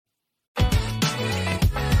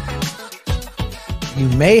You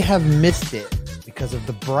may have missed it because of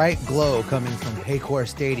the bright glow coming from Paycor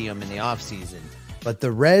Stadium in the offseason, but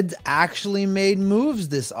the Reds actually made moves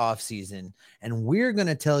this offseason, and we're going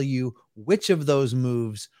to tell you which of those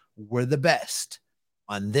moves were the best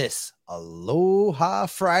on this Aloha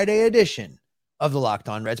Friday edition of the Locked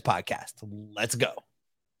On Reds podcast. Let's go.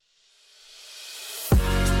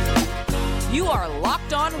 You are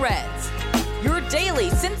Locked On Reds, your daily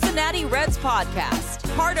Cincinnati Reds podcast,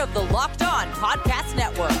 part of the Locked On Podcast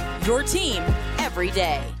Network, your team every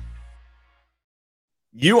day.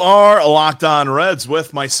 You are Locked On Reds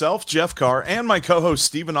with myself, Jeff Carr, and my co-host,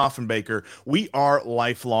 Stephen Offenbaker. We are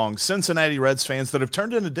lifelong Cincinnati Reds fans that have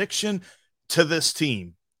turned an addiction to this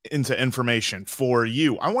team into information for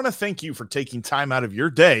you. I want to thank you for taking time out of your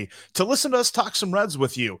day to listen to us talk some Reds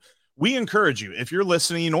with you. We encourage you, if you're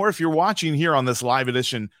listening or if you're watching here on this live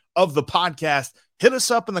edition of the podcast, hit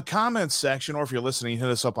us up in the comments section, or if you're listening, hit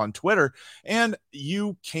us up on Twitter, and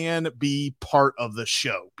you can be part of the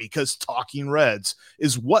show because talking Reds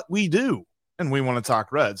is what we do, and we want to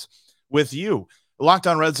talk Reds with you. Locked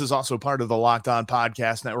On Reds is also part of the Locked On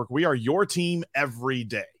Podcast Network. We are your team every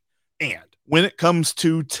day. And when it comes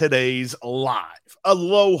to today's live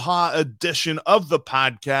Aloha edition of the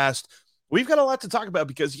podcast, we've got a lot to talk about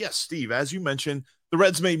because, yes, Steve, as you mentioned, the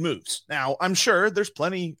Reds made moves. Now, I'm sure there's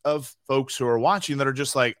plenty of folks who are watching that are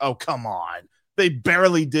just like, oh, come on. They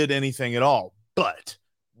barely did anything at all. But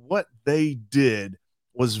what they did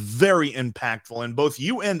was very impactful. And both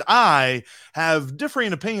you and I have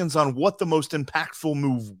differing opinions on what the most impactful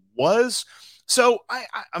move was. So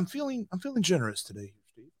I'm feeling generous today,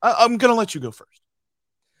 Steve. I'm going to let you go first.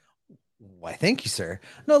 Why, thank you, sir.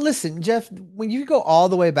 No, listen, Jeff, when you go all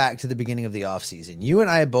the way back to the beginning of the offseason, you and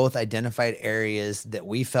I both identified areas that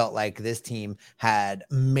we felt like this team had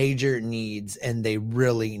major needs and they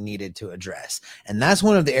really needed to address. And that's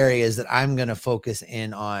one of the areas that I'm going to focus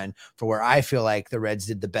in on for where I feel like the Reds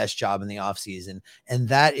did the best job in the offseason. And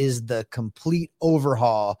that is the complete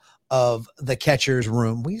overhaul of the catcher's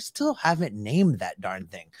room. We still haven't named that darn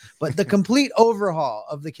thing, but the complete overhaul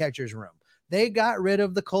of the catcher's room. They got rid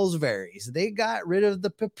of the Colesberries. They got rid of the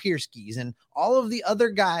Papirskis and all of the other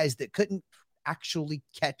guys that couldn't actually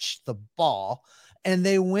catch the ball. And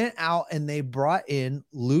they went out and they brought in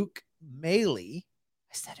Luke Maile. I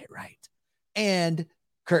said it right. And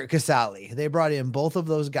Curt Casali. They brought in both of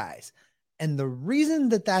those guys. And the reason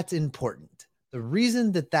that that's important, the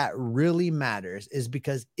reason that that really matters is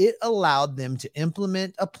because it allowed them to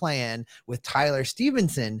implement a plan with Tyler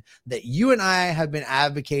Stephenson that you and I have been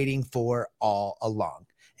advocating for all along.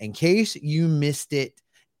 In case you missed it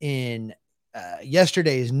in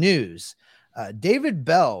yesterday's news, David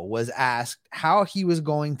Bell was asked how he was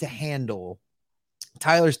going to handle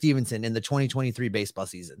Tyler Stephenson in the 2023 baseball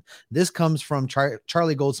season. This comes from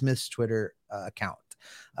Charlie Goldsmith's Twitter account.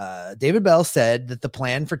 David Bell said that the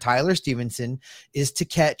plan for Tyler Stephenson is to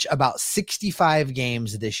catch about 65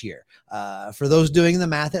 games this year. For those doing the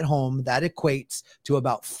math at home, that equates to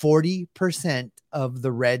about 40% of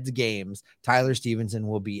the Reds games Tyler Stephenson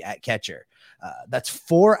will be at catcher. That's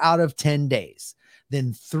 4 out of 10 days.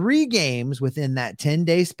 Then 3 games within that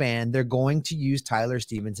 10-day span, they're going to use Tyler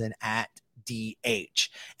Stephenson at DH.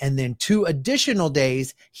 And then 2 additional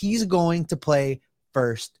days, he's going to play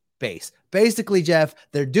first base. Basically, Jeff,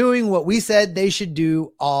 they're doing what we said they should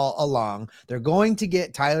do all along. They're going to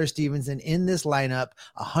get Tyler Stephenson in this lineup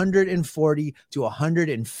 140 to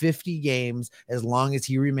 150 games as long as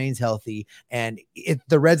he remains healthy. And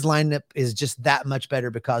the Reds lineup is just that much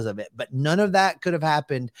better because of it. But none of that could have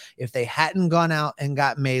happened if they hadn't gone out and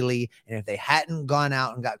got Maile and if they hadn't gone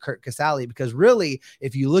out and got Curt Casali. Because really,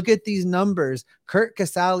 if you look at these numbers, Curt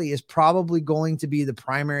Casali is probably going to be the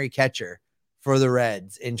primary catcher for the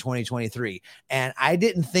Reds in 2023. And I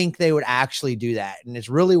didn't think they would actually do that. And it's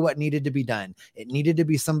really what needed to be done. It needed to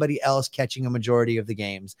be somebody else catching a majority of the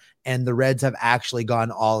games. And the Reds have actually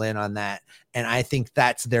gone all in on that. And I think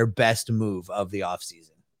that's their best move of the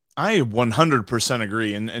offseason. I 100%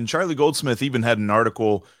 agree. And Charlie Goldsmith even had an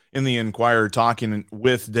article in the Inquirer talking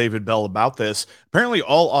with David Bell about this. Apparently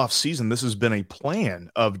all off season, this has been a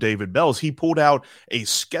plan of David Bell's. He pulled out a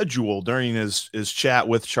schedule during his chat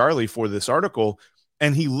with Charlie for this article,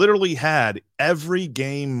 and he literally had every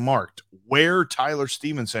game marked where Tyler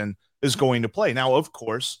Stephenson is going to play. Now, of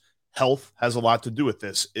course, health has a lot to do with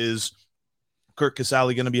this. Is Curt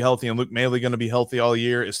Casali going to be healthy and Luke Maile going to be healthy all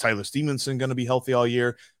year? Is Tyler Stephenson going to be healthy all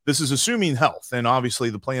year? This is assuming health, and obviously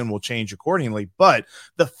the plan will change accordingly. But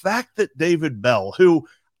the fact that David Bell, who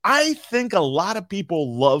I think a lot of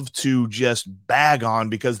people love to just bag on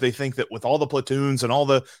because they think that with all the platoons and all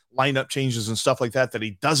the lineup changes and stuff like that, that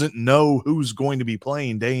he doesn't know who's going to be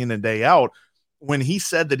playing day in and day out. when he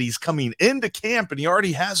said that he's coming into camp and he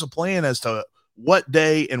already has a plan as to what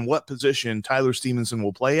day and what position Tyler Stevenson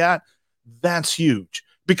will play at, that's huge.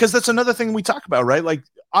 Because that's another thing we talk about, right? Like,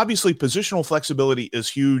 obviously, positional flexibility is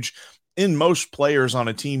huge in most players on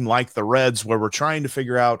a team like the Reds, where we're trying to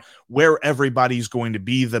figure out where everybody's going to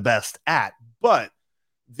be the best at. But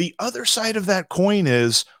the other side of that coin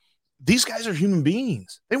is these guys are human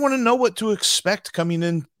beings. They want to know what to expect coming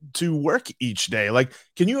into work each day. Like,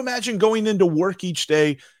 can you imagine going into work each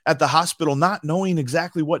day at the hospital not knowing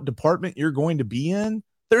exactly what department you're going to be in?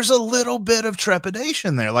 There's a little bit of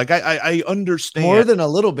trepidation there. Like, I understand. More than a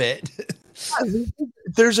little bit.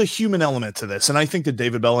 There's a human element to this, and I think that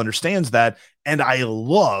David Bell understands that, and I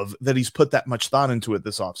love that he's put that much thought into it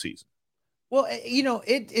this offseason. Well,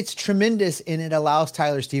 it's tremendous, and it allows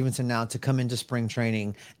Tyler Stevenson now to come into spring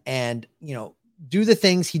training and, do the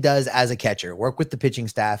things he does as a catcher, work with the pitching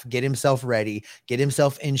staff, get himself ready, get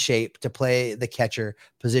himself in shape to play the catcher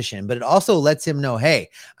position. But it also lets him know, hey,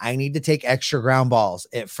 I need to take extra ground balls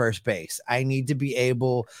at first base. I need to be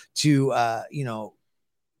able to,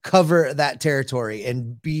 cover that territory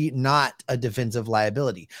and be not a defensive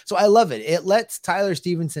liability. So I love it. It lets Tyler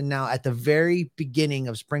Stevenson now at the very beginning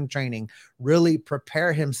of spring training really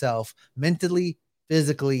prepare himself mentally,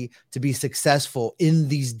 physically, to be successful in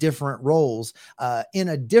these different roles, in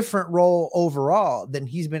a different role overall than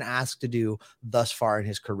he's been asked to do thus far in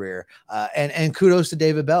his career. And kudos to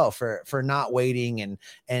David Bell for not waiting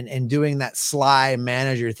and doing that sly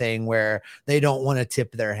manager thing where they don't want to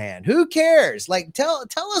tip their hand. Who cares? Like, tell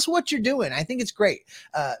us what you're doing. I think it's great.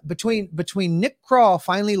 Between Nick Krall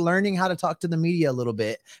finally learning how to talk to the media a little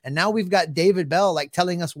bit, and now we've got David Bell like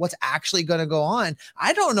telling us what's actually going to go on.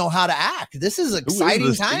 I don't know how to act. This is exciting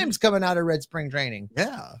times coming out of Red Spring Training.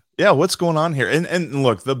 Yeah. What's going on here? And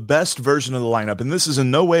look, the best version of the lineup, and this is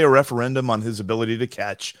in no way a referendum on his ability to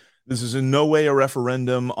catch. This is in no way a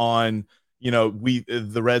referendum on,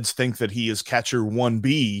 the Reds think that he is catcher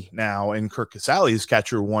 1B now and Kirk Casale is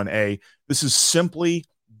catcher 1A. This is simply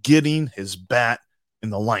getting his bat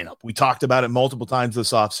in the lineup. We talked about it multiple times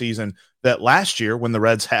this offseason that last year when the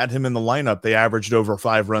Reds had him in the lineup, they averaged over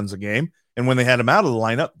 5 runs a game. And when they had him out of the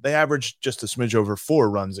lineup, they averaged just a smidge over 4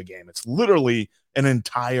 runs a game. It's literally an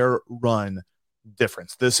entire run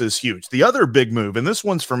difference. This is huge. The other big move, and this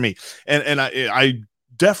one's for me, and I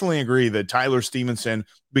definitely agree that Tyler Stevenson,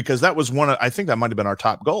 because that was I think that might have been our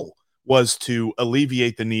top goal, was to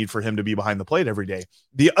alleviate the need for him to be behind the plate every day.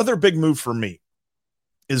 The other big move for me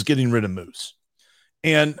is getting rid of Moose.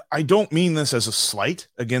 And I don't mean this as a slight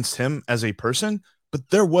against him as a person, but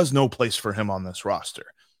there was no place for him on this roster.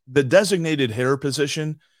 The designated hitter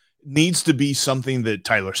position needs to be something that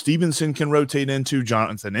Tyler Stevenson can rotate into,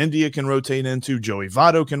 Jonathan India can rotate into, Joey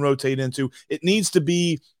Votto can rotate into. It needs to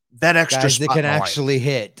be that extra guys that can actually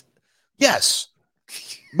hit. Yes.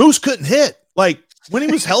 Moose couldn't hit. Like, when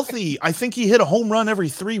he was healthy, I think he hit a home run every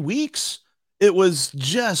 3 weeks. It was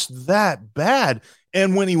just that bad.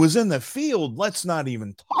 And when he was in the field, let's not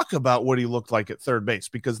even talk about what he looked like at third base,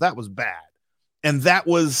 because that was bad. And that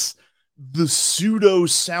was the pseudo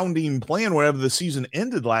sounding plan wherever the season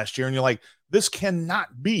ended last year. And you're like, this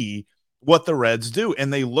cannot be what the Reds do.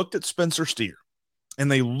 And they looked at Spencer Steer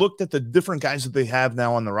and they looked at the different guys that they have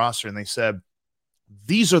now on the roster. And they said,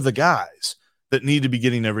 these are the guys that need to be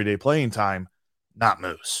getting everyday playing time, not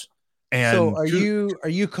Moose. And so are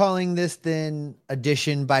you calling this then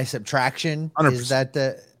addition by subtraction? 100%. Is that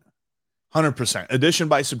the 100% addition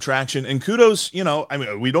by subtraction? And kudos,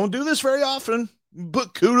 we don't do this very often,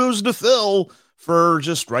 but kudos to Phil for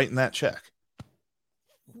just writing that check.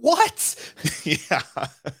 What? Yeah.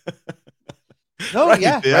 No, right.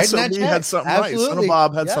 yeah. The SOB had something Absolutely. right. Son of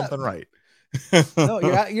Bob had something right. No,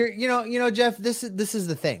 you're Jeff, this is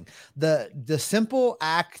the thing. The simple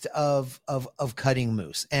act of cutting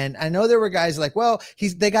Moose. And I know there were guys like, well,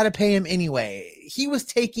 they got to pay him anyway. He was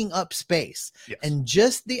taking up space. Yes. And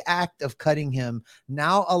just the act of cutting him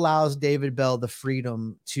now allows David Bell the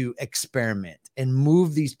freedom to experiment and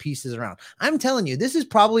move these pieces around. I'm telling you, this is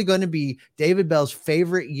probably going to be David Bell's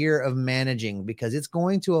favorite year of managing, because it's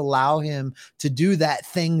going to allow him to do that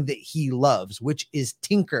thing that he loves, which is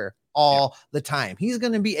tinker all the time. He's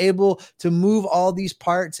going to be able to move all these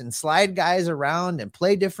parts and slide guys around and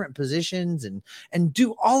play different positions and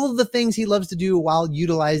do all of the things he loves to do while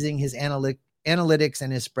utilizing his analytics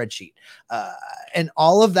and his spreadsheet. And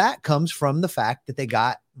all of that comes from the fact that they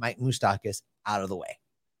got Mike Moustakas out of the way.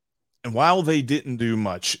 And while they didn't do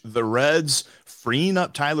much, the Reds freeing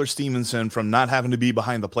up Tyler Stevenson from not having to be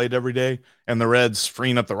behind the plate every day, and the Reds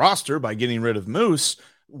freeing up the roster by getting rid of Moose,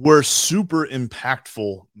 were super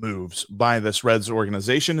impactful moves by this Reds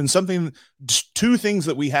organization, and two things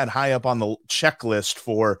that we had high up on the checklist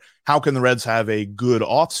for how can the Reds have a good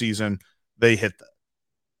offseason. They hit that.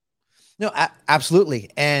 No, absolutely.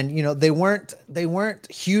 And, they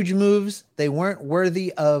weren't huge moves. They weren't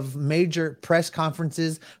worthy of major press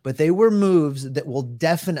conferences, but they were moves that will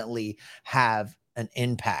definitely have an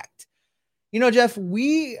impact. Jeff,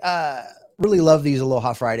 we really love these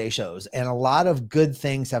Aloha Friday shows, and a lot of good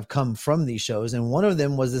things have come from these shows. And one of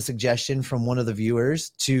them was the suggestion from one of the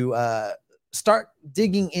viewers to start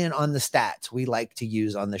digging in on the stats we like to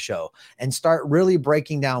use on the show and start really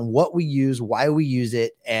breaking down what we use, why we use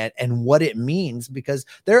it, and what it means, because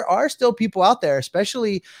there are still people out there,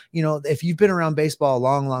 especially, if you've been around baseball a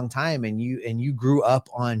long, long time and you grew up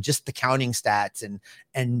on just the counting stats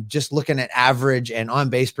and just looking at average and on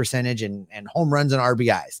base percentage and home runs and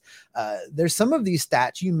RBIs. There's some of these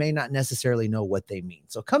stats you may not necessarily know what they mean.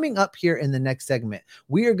 So coming up here in the next segment,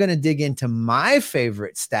 we are going to dig into my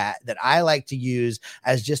favorite stat that I like to use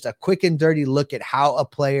as just a quick and dirty look at how a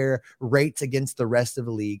player rates against the rest of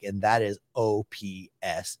the league, and that is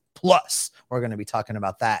OPS plus. We're going to be talking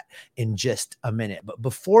about that in just a minute. But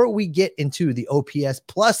before we get into the OPS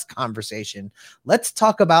plus conversation, let's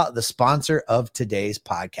talk about the sponsor of today's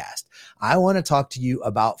podcast. I want to talk to you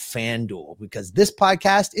about FanDuel, because this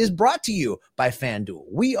podcast is brought to you by FanDuel.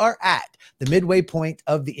 We are at the midway point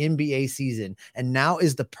of the NBA season, and now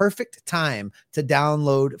is the perfect time to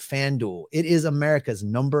download FanDuel. It is America's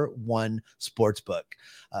 #1 sportsbook.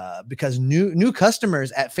 Because new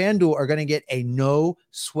customers at FanDuel are going to get a no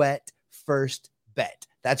sweat first bet.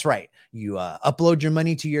 That's right. You upload your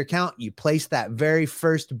money to your account, you place that very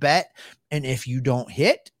first bet, and if you don't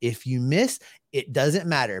hit, if you miss, it doesn't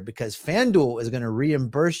matter, because FanDuel is going to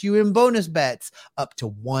reimburse you in bonus bets up to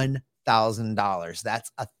 $1,000.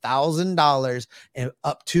 That's $1,000 and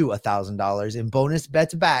up to $1,000 in bonus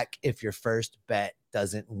bets back if your first bet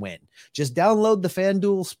doesn't win. Just download the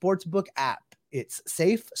FanDuel Sportsbook app. It's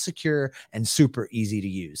safe, secure, and super easy to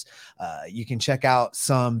use. You can check out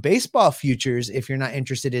some baseball futures if you're not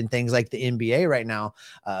interested in things like the NBA right now.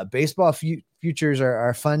 Baseball futures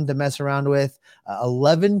are fun to mess around with.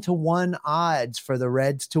 11-1 odds for the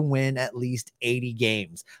Reds to win at least 80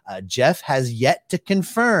 games. Jeff has yet to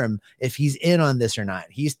confirm if he's in on this or not.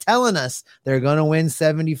 He's telling us they're going to win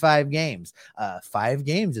 75 games. 5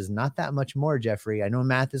 games is not that much more, Jeffrey. I know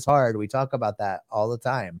math is hard. We talk about that all the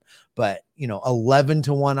time. But,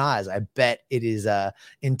 11-1 odds. I bet it is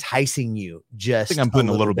enticing you. I think I'm putting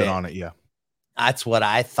a little bit on it. Yeah. That's what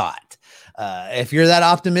I thought. If you're that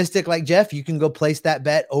optimistic like Jeff, you can go place that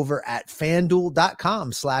bet over at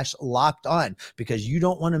FanDuel.com/locked-on, because you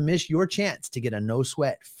don't want to miss your chance to get a no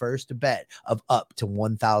sweat first bet of up to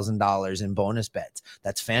 $1,000 in bonus bets.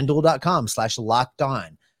 That's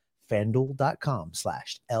FanDuel.com/locked-on.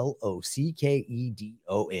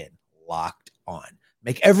 FanDuel.com/LOCKEDON. Locked on.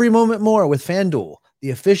 Make every moment more with FanDuel, the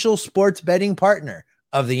official sports betting partner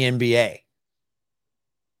of the NBA.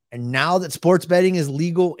 And now that sports betting is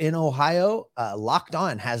legal in Ohio, Locked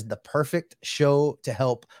On has the perfect show to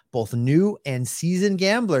help both new and seasoned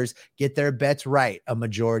gamblers get their bets right a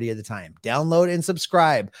majority of the time. Download and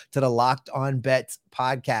subscribe to the Locked On Bets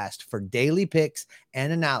podcast for daily picks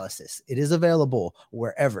and analysis. It is available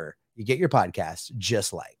wherever you get your podcasts,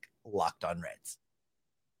 just like Locked On Reds.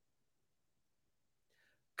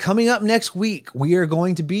 Coming up next week, we are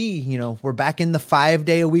going to be, we're back in the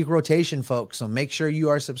 5-day-a-week rotation, folks. So make sure you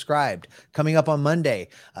are subscribed. Coming up on Monday,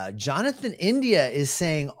 Jonathan India is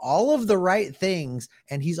saying all of the right things,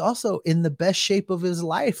 and he's also in the best shape of his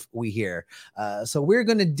life, we hear. So we're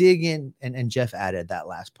going to dig in, and Jeff added that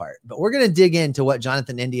last part, but we're going to dig into what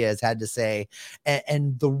Jonathan India has had to say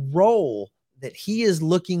and the role that he is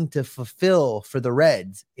looking to fulfill for the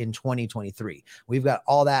Reds in 2023. We've got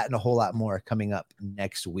all that and a whole lot more coming up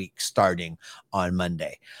next week, starting on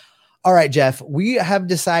Monday. All right, Jeff, we have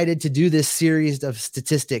decided to do this series of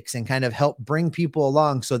statistics and kind of help bring people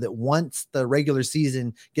along so that once the regular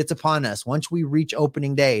season gets upon us, once we reach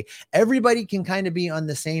opening day, everybody can kind of be on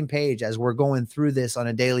the same page as we're going through this on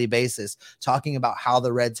a daily basis, talking about how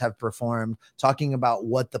the Reds have performed, talking about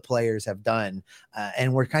what the players have done.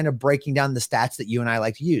 And we're kind of breaking down the stats that you and I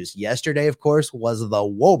like to use. Yesterday, of course, was the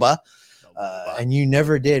WOBA. And you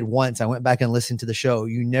never did once. I went back and listened to the show.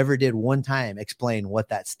 You never did one time explain what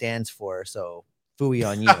that stands for. So phooey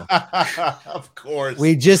on you. Of course.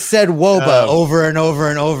 We just said WOBA over and over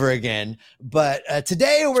and over again. But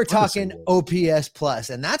today we're talking OPS plus.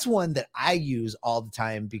 And that's one that I use all the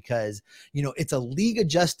time because, it's a league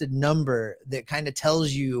adjusted number that kind of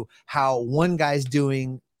tells you how one guy's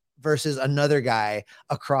doing versus another guy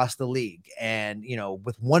across the league. And,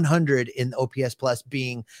 with 100 in OPS plus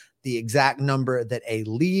being the exact number that a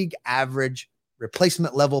league average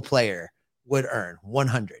replacement level player would earn,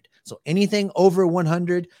 100. So anything over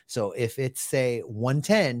 100. So if it's say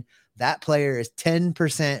 110, that player is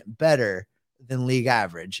 10% better than league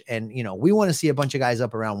average. And, we want to see a bunch of guys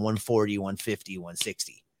up around 140, 150,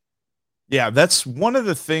 160. Yeah, that's one of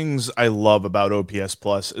the things I love about OPS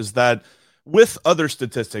plus is that with other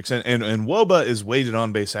statistics, and WOBA is weighted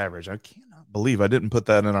on base average. I cannot believe I didn't put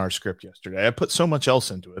that in our script yesterday. I put so much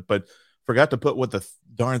else into it, but forgot to put what the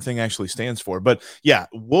darn thing actually stands for. But yeah,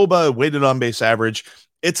 WOBA, weighted on base average,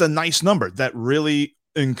 it's a nice number that really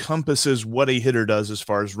encompasses what a hitter does as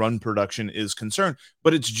far as run production is concerned.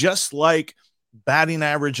 But it's just like batting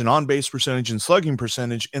average and on-base percentage and slugging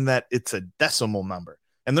percentage in that it's a decimal number.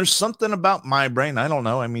 And there's something about my brain. I don't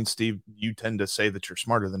know. I mean, Steve, you tend to say that you're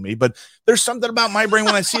smarter than me, but there's something about my brain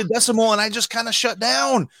when I see a decimal and I just kind of shut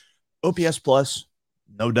down. OPS plus,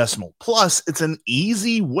 no decimal. Plus, it's an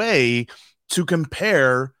easy way to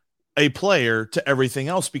compare a player to everything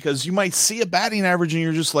else because you might see a batting average and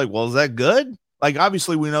you're just like, well, is that good? Like,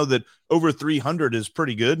 obviously, we know that over 300 is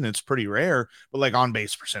pretty good and it's pretty rare, but like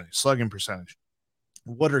on-base percentage, slugging percentage,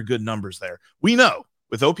 what are good numbers there? We know.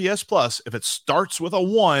 With OPS plus, if it starts with a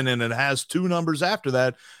 1 and it has 2 numbers after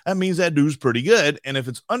that, that means that dude's pretty good. And if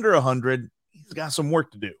it's under 100, he's got some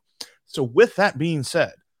work to do. So with that being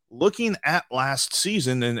said, looking at last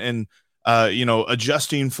season and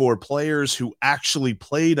adjusting for players who actually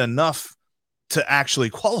played enough to actually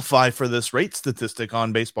qualify for this rate statistic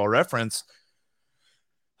on Baseball Reference,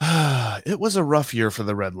 it was a rough year for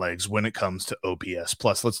the Redlegs when it comes to OPS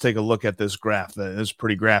plus. Let's take a look at this graph. This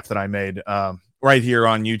pretty graph that I made right here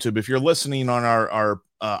on YouTube. If you're listening on our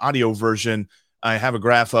audio version, I have a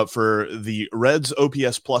graph up for the Reds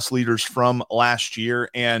OPS plus leaders from last year.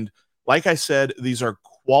 And like I said, these are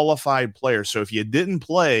qualified players. So if you didn't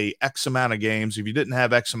play X amount of games, if you didn't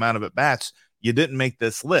have X amount of at-bats, you didn't make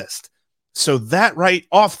this list. So that right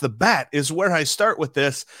off the bat is where I start with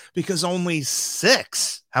this because only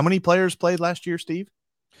 6. How many players played last year, Steve?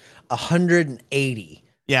 180.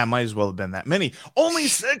 Yeah, might as well have been that many. Only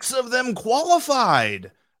 6 of them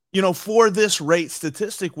qualified, for this rate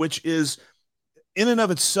statistic, which is in and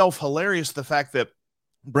of itself hilarious. The fact that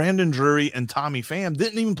Brandon Drury and Tommy Pham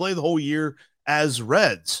didn't even play the whole year as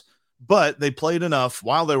Reds, but they played enough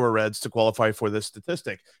while they were Reds to qualify for this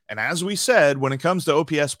statistic. And as we said, when it comes to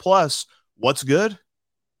OPS plus, what's good?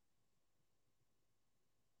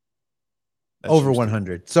 That's over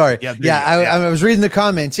 100. Sorry. I was reading the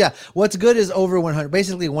comments. Yeah. What's good is over 100.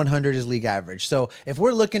 Basically 100 is league average. So if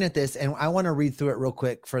we're looking at this, and I want to read through it real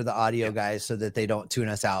quick for the audio guys so that they don't tune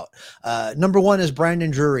us out. Number 1 is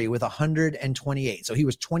Brandon Drury with 128. So he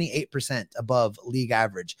was 28% above league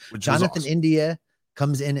average. Jonathan awesome. India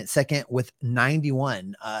comes in at second with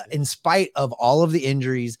 91. In spite of all of the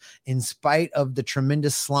injuries, in spite of the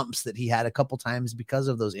tremendous slumps that he had a couple times because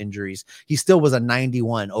of those injuries, he still was a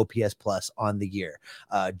 91 OPS plus on the year.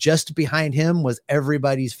 Just behind him was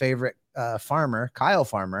everybody's favorite Farmer, Kyle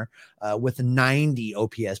Farmer, with 90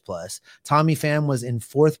 OPS plus. Tommy Pham was in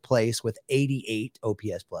 4th place with 88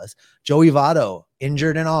 OPS plus. Joey Votto,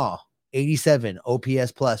 injured and all, 87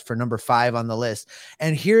 OPS plus for number 5 on the list.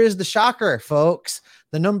 And here is the shocker, folks.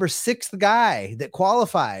 The number 6th guy that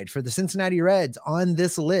qualified for the Cincinnati Reds on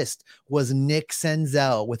this list was Nick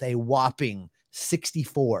Senzel with a whopping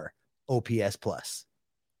 64 OPS plus.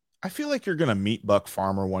 I feel like you're going to meet Buck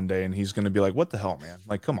Farmer one day and he's going to be like, what the hell, man?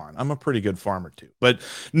 Like, come on, I'm a pretty good farmer too. But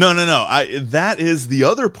no. That is the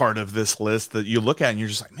other part of this list that you look at and you're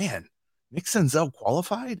just like, man, Nick Senzel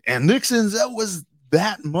qualified? And Nick Senzel was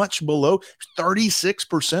that much below,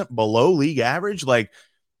 36% below league average. Like,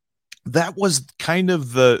 that was kind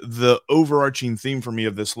of the overarching theme for me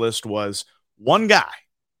of this list was one guy,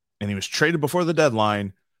 and he was traded before the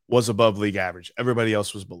deadline, was above league average. Everybody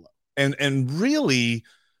else was below. And really,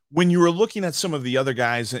 when you were looking at some of the other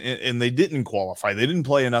guys and they didn't qualify, they didn't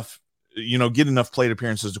play enough, get enough plate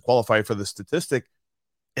appearances to qualify for the statistic,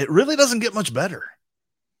 it really doesn't get much better.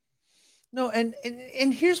 No, and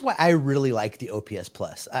here's why I really like the OPS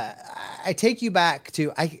plus. I take you back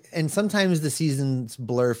to and sometimes the seasons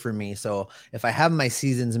blur for me. So if I have my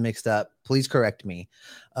seasons mixed up, please correct me.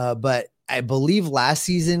 But I believe last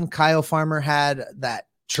season Kyle Farmer had that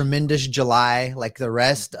tremendous July. Like the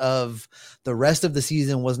rest of the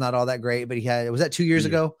season was not all that great. But was that 2 years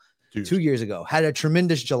ago? 2 years ago, had a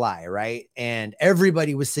tremendous July, right? And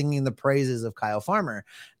everybody was singing the praises of Kyle Farmer.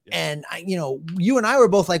 Yeah. And you and I were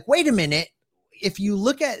both like, wait a minute, if you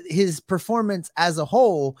look at his performance as a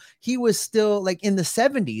whole, he was still like in the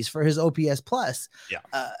 70s for his OPS plus.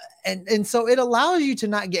 Yeah. And so it allows you to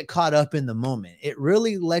not get caught up in the moment. It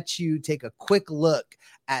really lets you take a quick look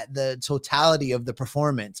at the totality of the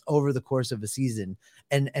performance over the course of a season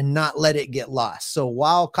and not let it get lost. So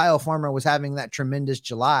while Kyle Farmer was having that tremendous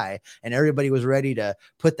July and everybody was ready to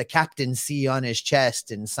put the captaincy on his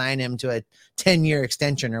chest and sign him to a 10-year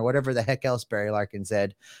extension or whatever the heck else Barry Larkin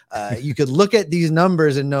said, you could look at these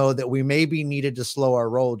numbers and know that we maybe needed to slow our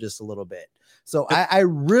roll just a little bit. So I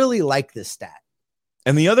really like this stat.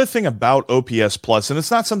 And the other thing about OPS plus, and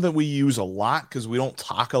it's not something we use a lot because we don't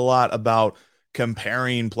talk a lot about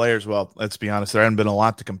comparing players. Well, let's be honest, there hasn't been a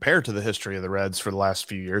lot to compare to the history of the Reds for the last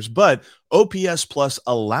few years, but OPS plus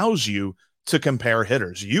allows you to compare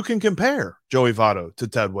hitters. You can compare Joey Votto to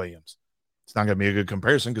Ted Williams. It's not going to be a good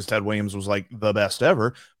comparison because Ted Williams was like the best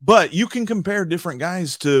ever, but you can compare different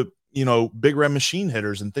guys to, you know, big red machine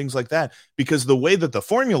hitters and things like that, because the way that the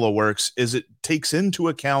formula works is it takes into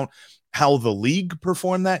account how the league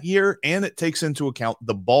performed that year, and it takes into account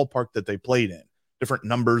the ballpark that they played in, different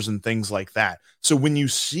numbers and things like that. So when you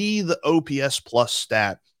see the OPS plus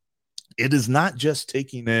stat, it is not just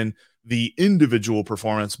taking in the individual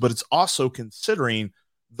performance, but it's also considering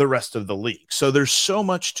the rest of the league. So there's so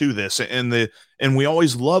much to this, and we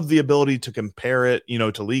always love the ability to compare it, you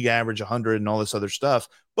know, to league average 100 and all this other stuff,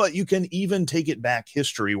 but you can even take it back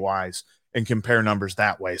history wise and compare numbers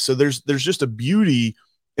that way. So there's just a beauty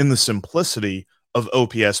in the simplicity of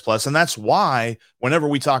OPS plus. And that's why whenever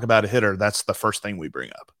we talk about a hitter, that's the first thing we bring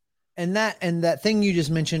up. And that thing you just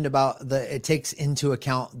mentioned about it takes into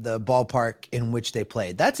account the ballpark in which they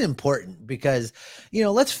played. That's important because, you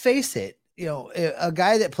know, let's face it, you know, a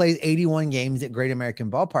guy that plays 81 games at Great American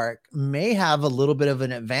Ballpark may have a little bit of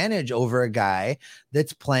an advantage over a guy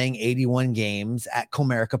that's playing 81 games at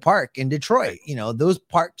Comerica Park in Detroit. You know, those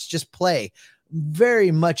parks just play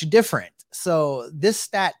very much different. So this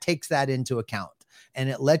stat takes that into account, and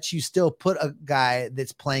it lets you still put a guy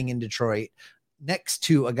that's playing in Detroit next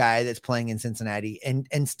to a guy that's playing in Cincinnati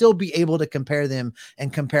and still be able to compare them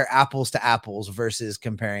and compare apples to apples versus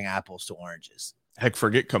comparing apples to oranges. Heck,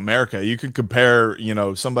 forget Comerica. You could compare, you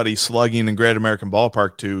know, somebody slugging in Great American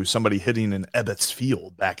Ballpark to somebody hitting in Ebbets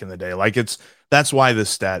Field back in the day. Like that's why this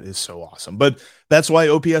stat is so awesome. But that's why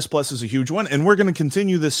OPS plus is a huge one. And we're going to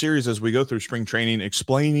continue this series as we go through spring training,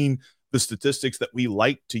 explaining the statistics that we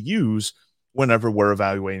like to use whenever we're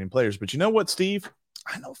evaluating players. But you know what, Steve?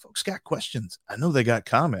 I know folks got questions. I know they got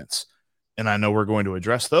comments, and I know we're going to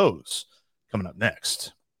address those coming up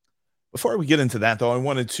next. Before we get into that, though, I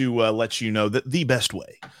wanted to let you know that the best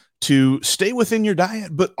way to stay within your diet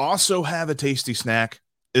but also have a tasty snack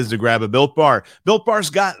is to grab a Built Bar. Built Bar's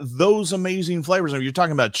got those amazing flavors. You're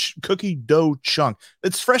talking about cookie dough chunk.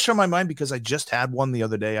 It's fresh on my mind because I just had one the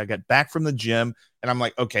other day. I got back from the gym, and I'm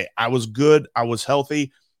like, okay, I was good. I was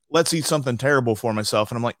healthy. Let's eat something terrible for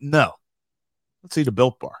myself. And I'm like, no, let's eat a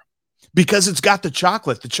Built Bar because it's got the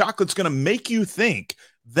chocolate. The chocolate's going to make you think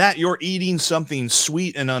that you're eating something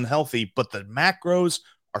sweet and unhealthy, but the macros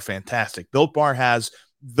are fantastic. Built Bar has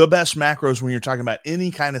the best macros when you're talking about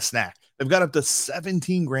any kind of snack. They've got up to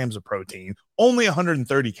 17 grams of protein, only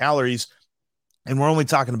 130 calories, and we're only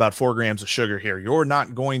talking about 4 grams of sugar here. You're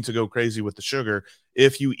not going to go crazy with the sugar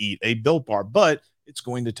if you eat a Built Bar, but it's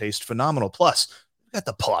going to taste phenomenal. Plus, we've got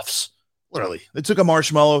the puffs. Literally, they took a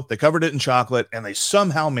marshmallow, they covered it in chocolate, and they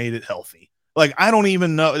somehow made it healthy. Like, I don't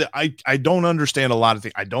even know. I don't understand a lot of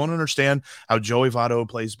things. I don't understand how Joey Votto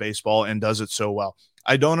plays baseball and does it so well.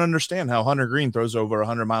 I don't understand how Hunter Green throws over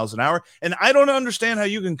 100 miles an hour. And I don't understand how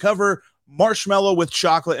you can cover marshmallow with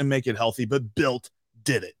chocolate and make it healthy, but Built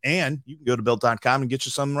did it. And you can go to Built.com and get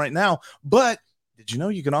you something right now. But did you know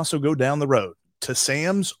you can also go down the road to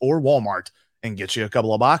Sam's or Walmart and get you a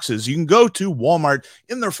couple of boxes? You can go to Walmart.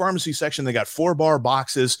 In their pharmacy section, they got 4-bar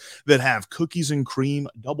boxes that have cookies and cream,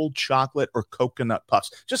 double chocolate, or coconut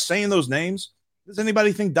puffs. Just saying those names, does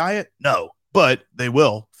anybody think diet? No, but they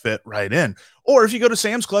will fit right in. Or if you go to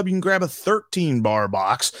Sam's Club, you can grab a 13-bar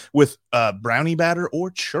box with brownie batter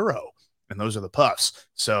or churro, and those are the puffs.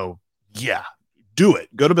 So, yeah, do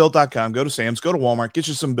it. Go to Built.com, go to Sam's, go to Walmart, get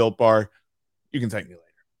you some Built Bar. You can thank me later.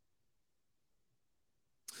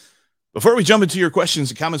 Before we jump into your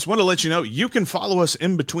questions and comments, I want to let you know you can follow us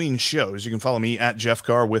in between shows. You can follow me at Jeff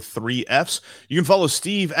Carr with 3 Fs. You can follow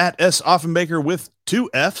Steve at S. Offenbaker with 2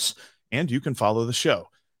 Fs. And you can follow the show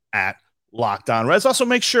at Locked On Reds. Also,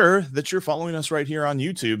 make sure that you're following us right here on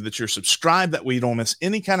YouTube, that you're subscribed, that we don't miss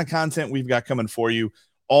any kind of content we've got coming for you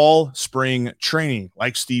all spring training.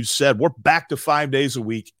 Like Steve said, we're back to 5 days a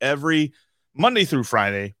week, every Monday through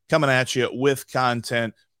Friday, coming at you with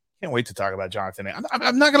content Can't wait to talk about Jonathan.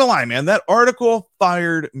 I'm not going to lie, man. That article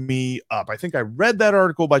fired me up. I think I read that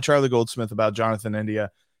article by Charlie Goldsmith about Jonathan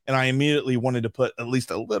India, and I immediately wanted to put at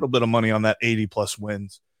least a little bit of money on that 80-plus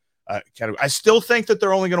wins category. I still think that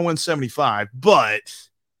they're only going to win 75, but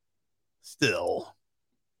still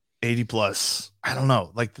 80-plus. I don't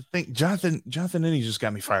know. Like, the thing, Jonathan India just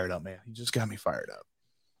got me fired up, man. He just got me fired up.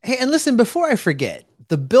 Hey, and listen, before I forget,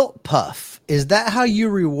 the Built Puff, is that how you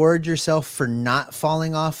reward yourself for not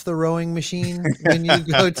falling off the rowing machine when you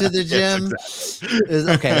go to the gym? Yes,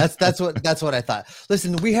 exactly. Okay, that's what I thought.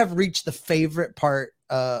 Listen, we have reached the favorite part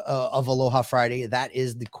of Aloha Friday. That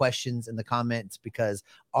is the questions and the comments, because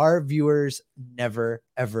our viewers never,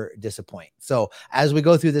 ever disappoint. So as we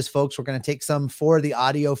go through this, folks, we're going to take some for the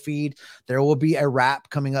audio feed. There will be a wrap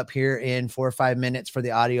coming up here in 4 or 5 minutes for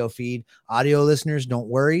the audio feed. Audio listeners, don't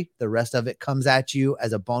worry. The rest of it comes at you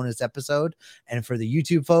as a bonus episode. And for the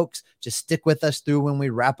YouTube folks, just stick with us through when we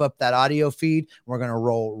wrap up that audio feed. We're going to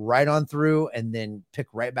roll right on through and then pick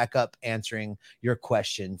right back up answering your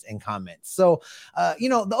questions and comments. So,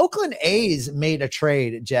 the Oakland A's made a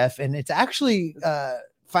trade, Jeff, and it's actually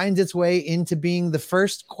finds its way into being the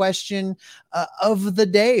first question of the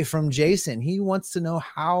day from Jason. He wants to know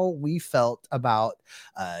how we felt about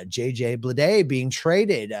JJ Bleday being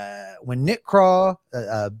traded when Nick Krall,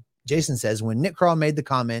 Jason says, when Nick Krall made the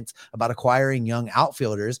comments about acquiring young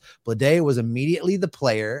outfielders, Bleday was immediately the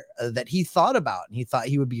player that he thought about, and he thought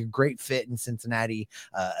he would be a great fit in Cincinnati,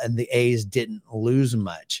 and the A's didn't lose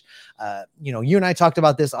much. You and I talked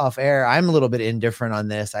about this off air. I'm a little bit indifferent on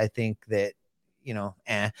this. I think that,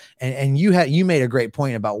 and you made a great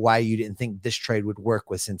point about why you didn't think this trade would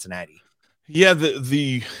work with Cincinnati. Yeah,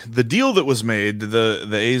 the deal that was made, the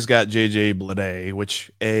A's got JJ Bleday,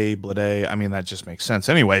 which Bleday, I mean, that just makes sense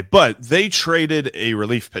anyway, but they traded a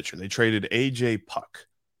relief pitcher. They traded AJ Puk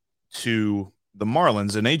to the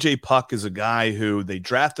Marlins, and AJ Puk is a guy who they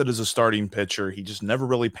drafted as a starting pitcher. He just never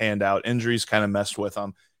really panned out. Injuries kind of messed with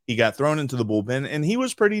him. He got thrown into the bullpen, and he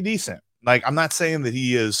was pretty decent. Like, I'm not saying that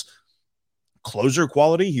he is closer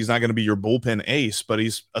quality. He's not going to be your bullpen ace, but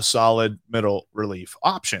he's a solid middle relief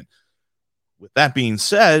option. With that being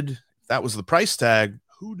said, if that was the price tag,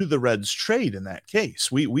 who do the Reds trade in that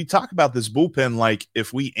case? We talk about this bullpen like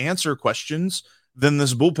if we answer questions, then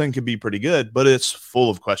this bullpen could be pretty good, but it's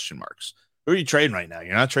full of question marks. Who are you trading right now?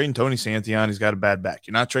 You're not trading Tony Santillan. He's got a bad back.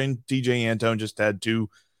 You're not trading TJ Antone, just had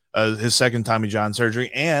his second Tommy John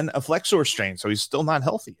surgery and a flexor strain, so he's still not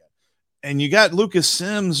healthy yet. And you got Lucas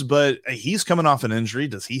Sims, but he's coming off an injury.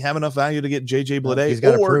 Does he have enough value to get JJ Bleday? He's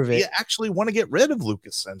got to prove it. You actually want to get rid of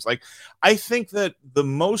Lucas Sims? Like, I think that the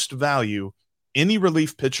most value any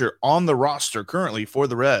relief pitcher on the roster currently for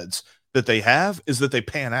the Reds that they have is that they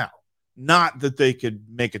pan out, not that they could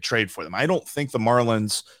make a trade for them. I don't think the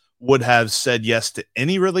Marlins would have said yes to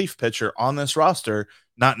any relief pitcher on this roster,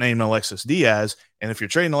 not named Alexis Diaz. And if you're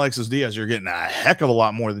trading Alexis Diaz, you're getting a heck of a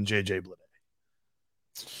lot more than JJ Bleday.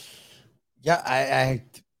 Yeah, I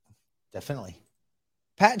definitely.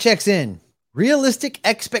 Pat checks in. Realistic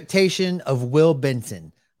expectation of Will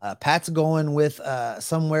Benson. Pat's going with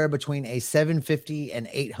somewhere between a 750 and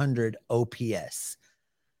 800 OPS.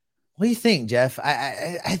 What do you think, Jeff?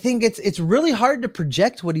 I think it's really hard to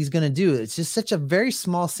project what he's going to do. It's just such a very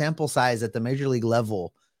small sample size at the major league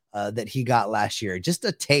level that he got last year. Just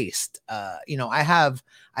a taste. I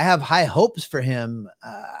have high hopes for him.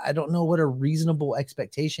 I don't know what a reasonable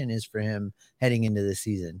expectation is for him heading into the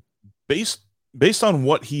season. Based on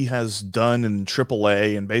what he has done in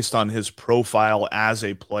AAA and based on his profile as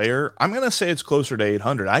a player, I'm going to say it's closer to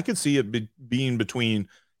 800. I could see it being between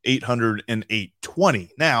 800 and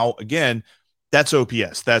 820. Now, again, that's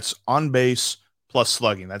OPS. That's on base plus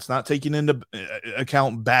slugging. That's not taking into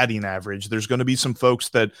account batting average. There's going to be some folks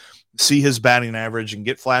that see his batting average and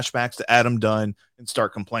get flashbacks to Adam Dunn and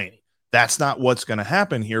start complaining. That's not what's going to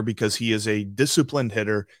happen here because he is a disciplined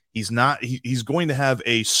hitter. He's going to have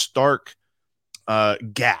a stark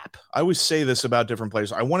gap. I always say this about different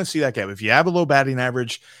players. I want to see that gap. If you have a low batting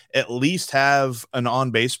average, at least have an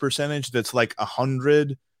on-base percentage that's like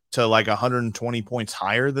 100 to like 120 points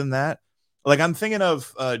higher than that. Like I'm thinking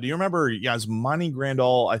of, do you remember Yasmani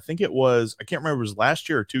Grandal? I think it was, I can't remember if it was last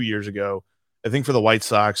year or 2 years ago. I think for the White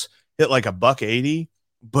Sox, hit like $180,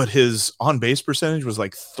 but his on-base percentage was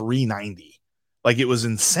like 390. Like it was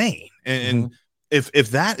insane. And if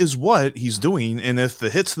that is what he's doing, and if the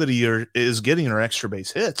hits that he is getting are extra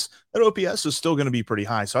base hits, that OPS is still going to be pretty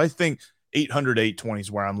high. So I think 800, 820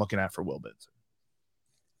 is where I'm looking at for Will Benson.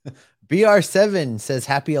 BR7 says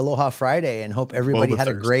happy Aloha Friday and hope everybody had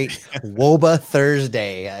a great Woba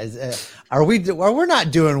Thursday. We're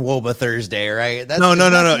not doing Woba Thursday, right? No.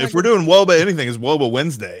 If we're doing Woba, anything is Woba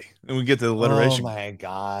Wednesday. And we get to the alliteration. Oh my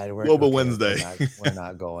God. Woba Wednesday. We're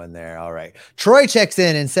not going there. All right. Troy checks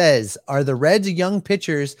in and says, are the Reds young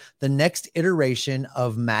pitchers the next iteration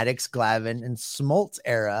of Maddox, Glavine, and Smoltz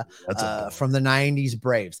era from the 90s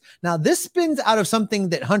Braves? Now, this spins out of something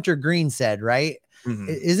that Hunter Green said, right? Mm-hmm.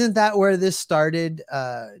 Isn't that where this started?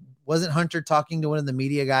 Wasn't Hunter talking to one of the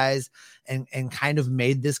media guys and kind of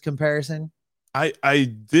made this comparison?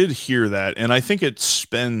 I did hear that, and I think it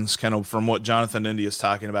spins kind of from what Jonathan India is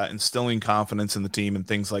talking about, instilling confidence in the team and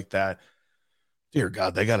things like that. Dear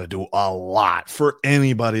God, they got to do a lot for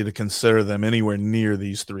anybody to consider them anywhere near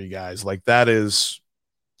these three guys. Like that's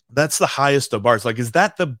the highest of bars. Like, is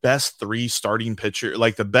that the best three starting pitcher?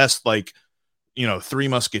 Like the best, Three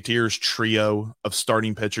Musketeers trio of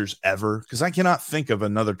starting pitchers ever? Because I cannot think of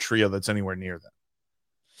another trio that's anywhere near them.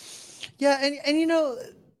 Yeah, and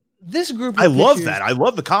this group of I love that. I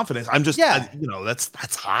love the confidence. I'm just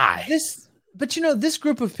that's high. This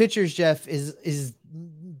group of pitchers, Jeff, is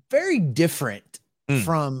very different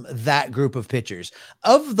from that group of pitchers.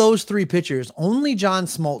 Of those three pitchers, only John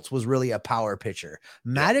Smoltz was really a power pitcher.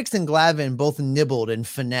 Maddox and Glavine both nibbled and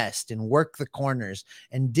finessed and worked the corners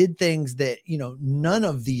and did things that, none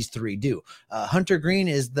of these three do. Hunter Green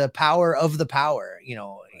is the power of the power.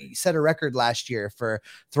 He set a record last year for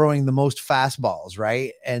throwing the most fastballs,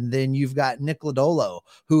 right? And then you've got Nick Lodolo,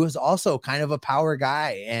 who is also kind of a power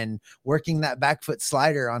guy and working that back foot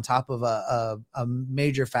slider on top of a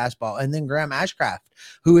major fastball. And then Graham Ashcraft,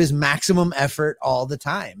 who is maximum effort all the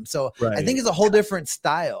time. So I think it's a whole different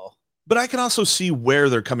style. But I can also see where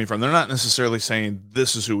they're coming from. They're not necessarily saying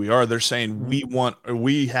this is who we are. They're saying we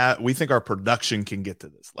think our production can get to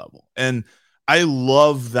this level. And I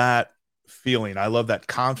love that feeling. I love that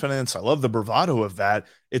confidence. I love the bravado of that.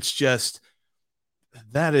 It's just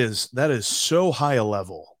that is so high a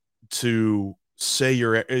level to say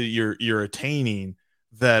you're attaining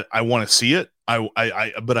that. I want to see it.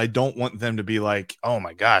 But I don't want them to be like, oh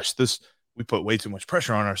my gosh, we put way too much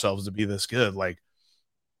pressure on ourselves to be this good. Like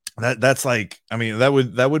that's like, I mean, that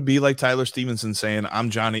would be like Tyler Stevenson saying, I'm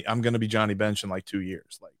going to be Johnny Bench in like 2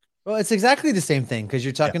 years. Like, well, it's exactly the same thing because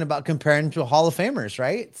you're talking about comparing to Hall of Famers,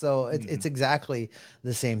 right? So it's exactly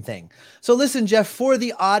the same thing. So listen, Jeff, for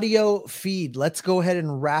the audio feed, let's go ahead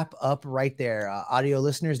and wrap up right there. Audio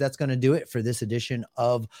listeners, that's going to do it for this edition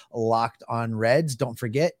of Locked on Reds. Don't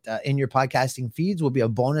forget, in your podcasting feeds will be a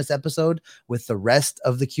bonus episode with the rest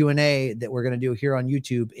of the Q&A that we're going to do here on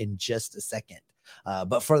YouTube in just a second.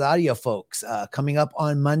 But for the audio folks, coming up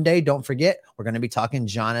on Monday, don't forget, we're going to be talking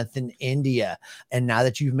Jonathan India. And now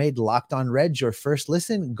that you've made Locked on Reds your first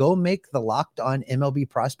listen, go make the Locked on MLB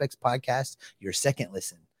Prospects podcast your second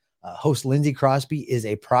listen. Host Lindsey Crosby is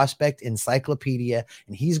a prospect encyclopedia,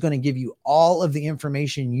 and he's going to give you all of the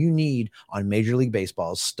information you need on Major League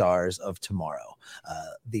Baseball's stars of tomorrow.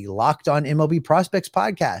 The Locked on MLB Prospects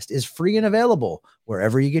podcast is free and available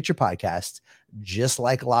wherever you get your podcasts, just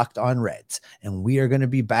like Locked on Reds. And we are going to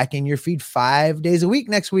be back in your feed 5 days a week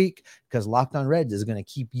next week because Locked on Reds is going to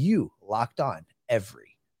keep you locked on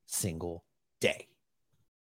every single day.